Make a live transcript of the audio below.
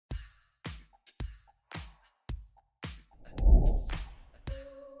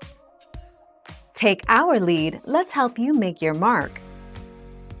Take our lead, let's help you make your mark.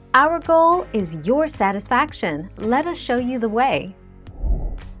 Our goal is your satisfaction. Let us show you the way.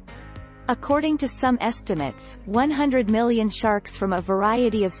 According to some estimates, 100 million sharks from a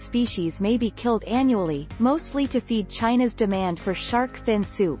variety of species may be killed annually, mostly to feed China's demand for shark fin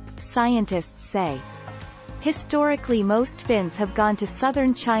soup, scientists say. Historically, most fins have gone to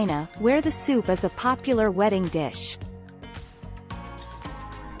southern China, where the soup is a popular wedding dish.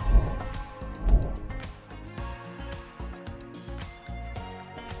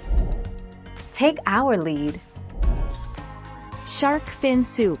 Take our lead. Shark fin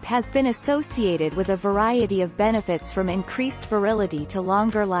soup has been associated with a variety of benefits from increased virility to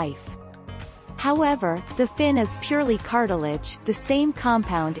longer life. However, the fin is purely cartilage, the same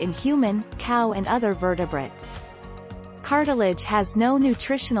compound in human, cow and other vertebrates. Cartilage has no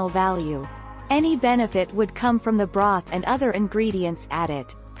nutritional value. Any benefit would come from the broth and other ingredients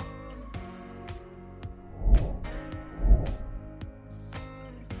added.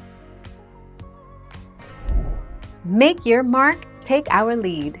 Make your mark, take our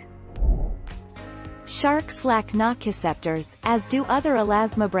lead. Sharks lack nociceptors, as do other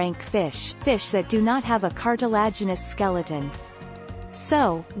elasmobranch fish that do not have a cartilaginous skeleton.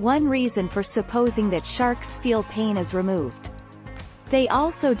 So, one reason for supposing that sharks feel pain is removed. They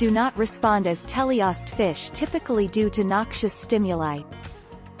also do not respond as teleost fish typically due to noxious stimuli.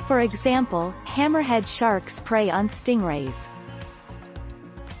 For example, hammerhead sharks prey on stingrays.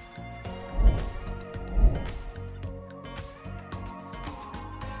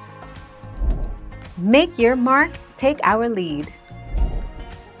 Make your mark, take our lead.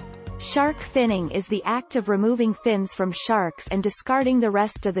 Shark finning is the act of removing fins from sharks and discarding the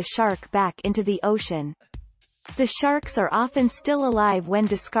rest of the shark back into the ocean. The sharks are often still alive when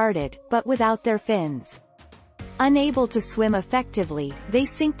discarded, but without their fins. Unable to swim effectively, they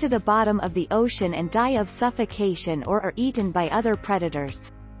sink to the bottom of the ocean and die of suffocation or are eaten by other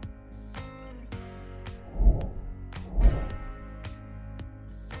predators.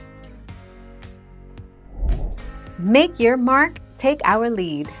 Make your mark, take our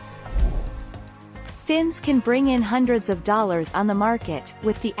lead. Fins can bring in hundreds of dollars on the market,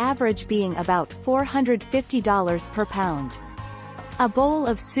 with the average being about $450 per pound. A bowl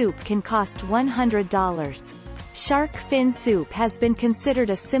of soup can cost $100. Shark fin soup has been considered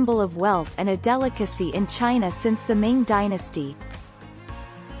a symbol of wealth and a delicacy in China since the Ming Dynasty.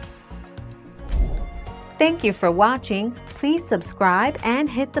 Thank you for watching. Please subscribe and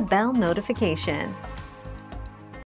hit the bell notification.